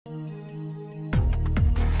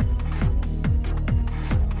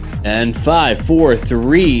And 5, 4,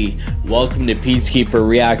 3. Welcome to PeaceKeeper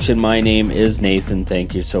Reaction. My name is Nathan.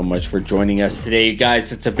 Thank you so much for joining us today,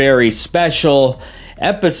 guys. It's a very special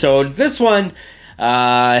episode. This one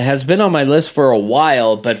has been on my list for a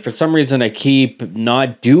while, but for some reason I keep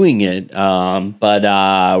not doing it. But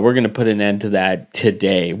we're going to put an end to that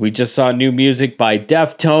today. We just saw new music by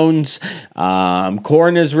Deftones.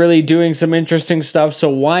 Korn is really doing some interesting stuff, so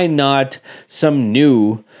why not some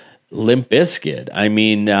new Limp Bizkit? I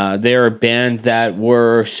mean, they're a band that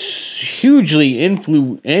were hugely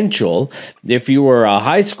influential. If you were a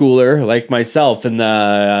high schooler like myself in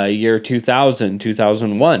the year 2000,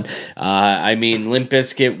 2001, I mean, Limp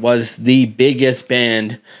Bizkit was the biggest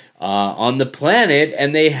band on the planet,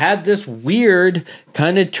 and they had this weird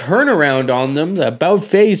kind of turnaround on them. About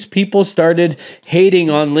face, people started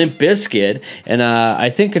hating on Limp Bizkit, and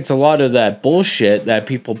I think it's a lot of that bullshit that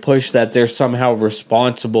people push, that they're somehow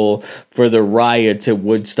responsible for the riots at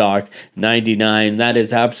Woodstock 99. That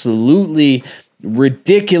is absolutely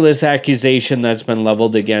ridiculous accusation that's been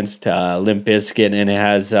leveled against Limp Bizkit, and it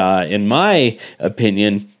has, in my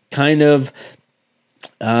opinion, kind of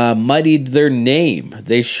muddied their name.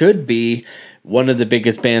 They should be one of the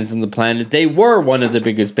biggest bands on the planet. They were one of the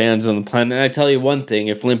biggest bands on the planet. And I tell you one thing,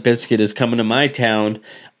 if Limp Bizkit is coming to my town,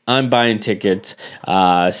 I'm buying tickets.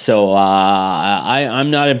 So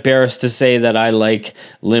I'm not embarrassed to say that I like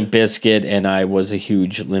Limp Bizkit, and I was a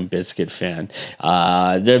huge Limp Bizkit fan.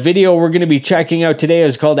 The video we're going to be checking out today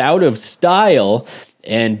is called Out of Style.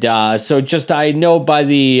 And so just, I know by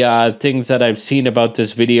the things that I've seen about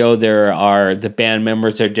this video, the band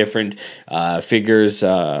members are different figures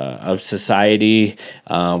of society.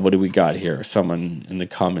 What do we got here? Someone in the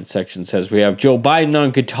comment section says we have Joe Biden on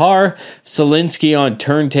guitar, Zelensky on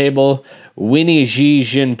turntable, Winnie Xi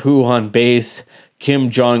Jinping on bass, Kim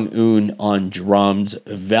Jong-un on drums,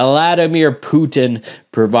 Vladimir Putin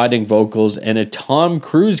providing vocals, and a Tom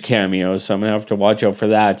Cruise cameo. So I'm going to have to watch out for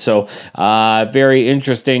that. So very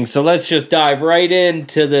interesting. So let's just dive right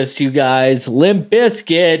into this, you guys. Limp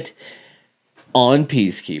Bizkit on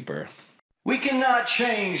PeaceKeeper. We cannot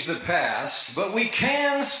change the past, but we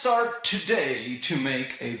can start today to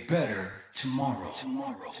make a better tomorrow.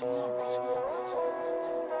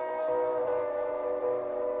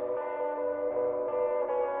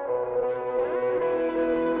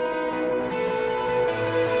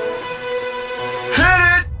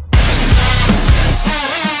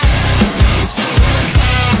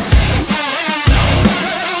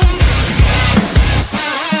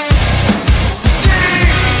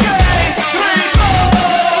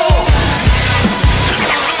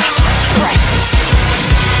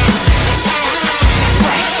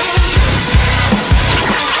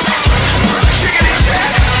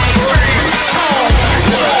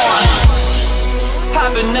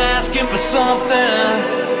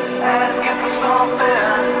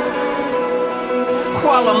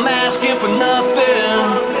 While I'm asking for nothing,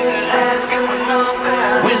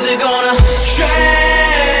 when's it gonna change?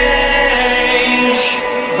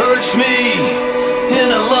 Hurts me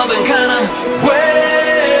in a loving kind of way.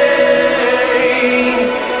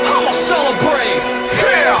 I'ma celebrate,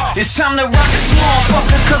 yeah. It's time to rock this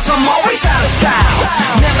motherfucker, cause I'm always out of style.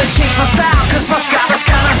 Never change my style, cause my style is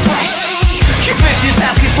kinda fresh. You bitches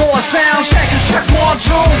asking for a sound check. Check 1,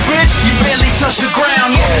 2, bitch. You barely touch the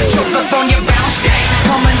ground, yeah. Choked up on your bounce skate,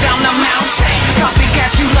 coming down the mountain.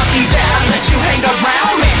 Copycat, you lucky that I let you hang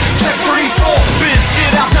around me. Check 3, 4, bitch.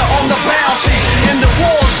 Get out there on the bounty. In the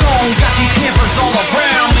war zone, got these campers all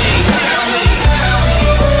around me.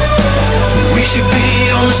 We should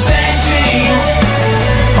be on the same team,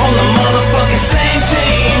 on the motherfucking same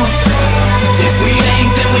team. If we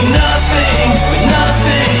ain't, then we nothing, we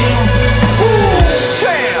nothing.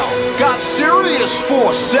 Got serious for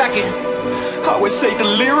a second, I would say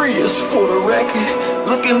delirious for the record.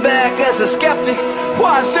 Looking back as a skeptic,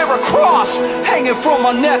 why is there a cross hanging from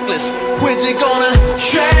my necklace? When's it gonna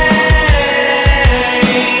change?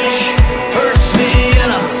 Hurts me in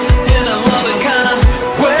a loving kind of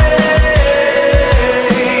way.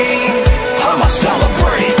 I'ma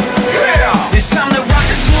celebrate, yeah. It's time to rock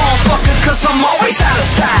this motherfucker, cause I'm always out of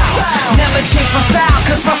style. Never change my style,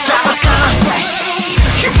 cause my style is kinda fresh.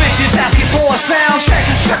 You bitches asking for a sound check.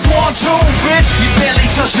 Check 1, 2, bitch. You barely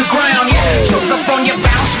touch the ground, yeah. Choked up on your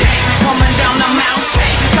bounce skate, coming down the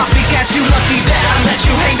mountain. Copycat, you lucky that I let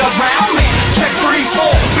you hang around me. Check 3,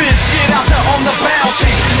 4, bitch. Get out there on the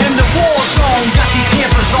bounty. In the war zone, got these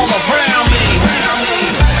campers all around me.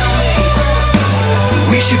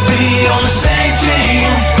 We should be on the same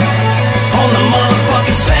team, on the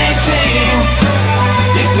motherfucking same team.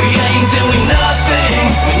 If we ain't, then we nothing.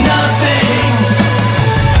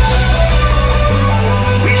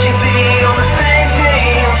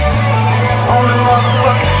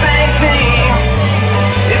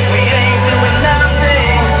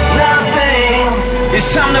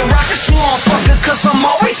 motherfucker, cause I'm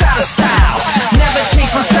always out of style. Never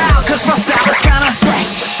change my style, cause my style is kinda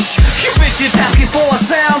fresh. You bitches asking for a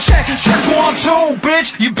sound check. Check 1, 2,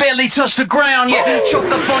 bitch. You barely touch the ground, yeah.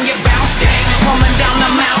 Choked up on your bounce game, coming down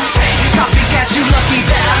the mountain. Copycat, you lucky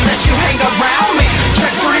that I let you hang around me.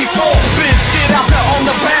 Check 3, 4, bitch. Get out there on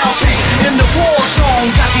the bounty. In the war zone,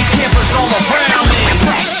 got these campers all around me.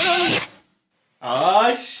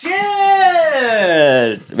 Oh shit!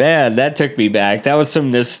 Man, that took me back. That was some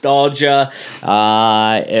nostalgia.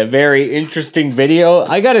 A very interesting video.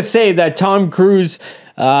 I gotta say that Tom Cruise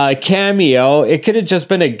cameo, it could have just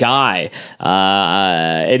been a guy.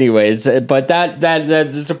 Anyways, but that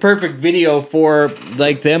is a perfect video for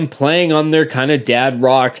like them playing on their kind of dad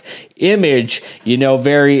rock image, you know,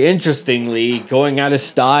 very interestingly, going out of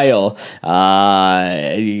style.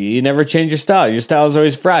 You never change your style. Your style is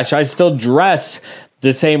always fresh. I still dress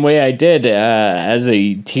the same way I did as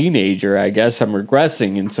a teenager. I guess I'm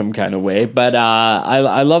regressing in some kind of way, but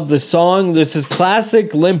I love the song. This is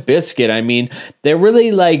classic Limp Bizkit. I mean, they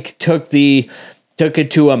really like took it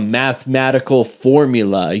to a mathematical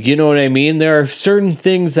formula. You know what I mean? There are certain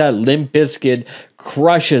things that Limp Bizkit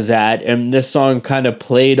crushes at, and this song kind of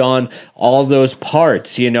played on all those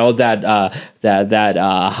parts. You know, that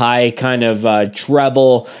high kind of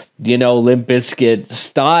treble, you know, Limp Bizkit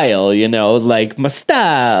style, you know, like my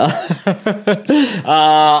style.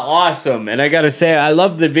 Awesome. And I gotta say, I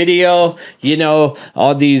love the video, you know,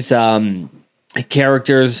 all these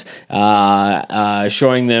characters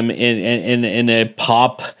showing them in a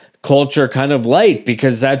pop culture kind of light,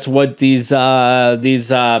 because that's what these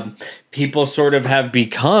people sort of have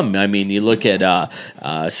become. I mean, you look at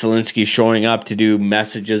Zelensky showing up to do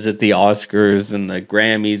messages at the Oscars and the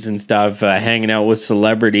Grammys and stuff, hanging out with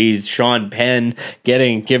celebrities, Sean Penn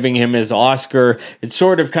giving him his Oscar. It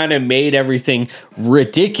sort of kind of made everything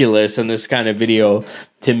ridiculous, and this kind of video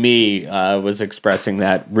to me was expressing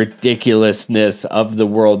that ridiculousness of the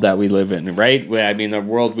world that we live in, right? I mean, the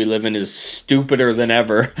world we live in is stupider than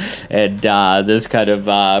ever, and this kind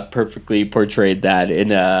of perfectly portrayed that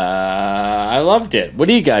in I loved it. What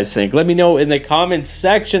do you guys think? Let me know in the comments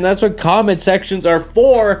section. That's what comment sections are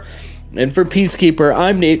for. And for PeaceKeeper,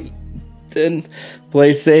 I'm Nathan.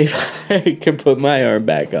 Play safe. I can put my arm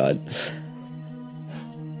back on.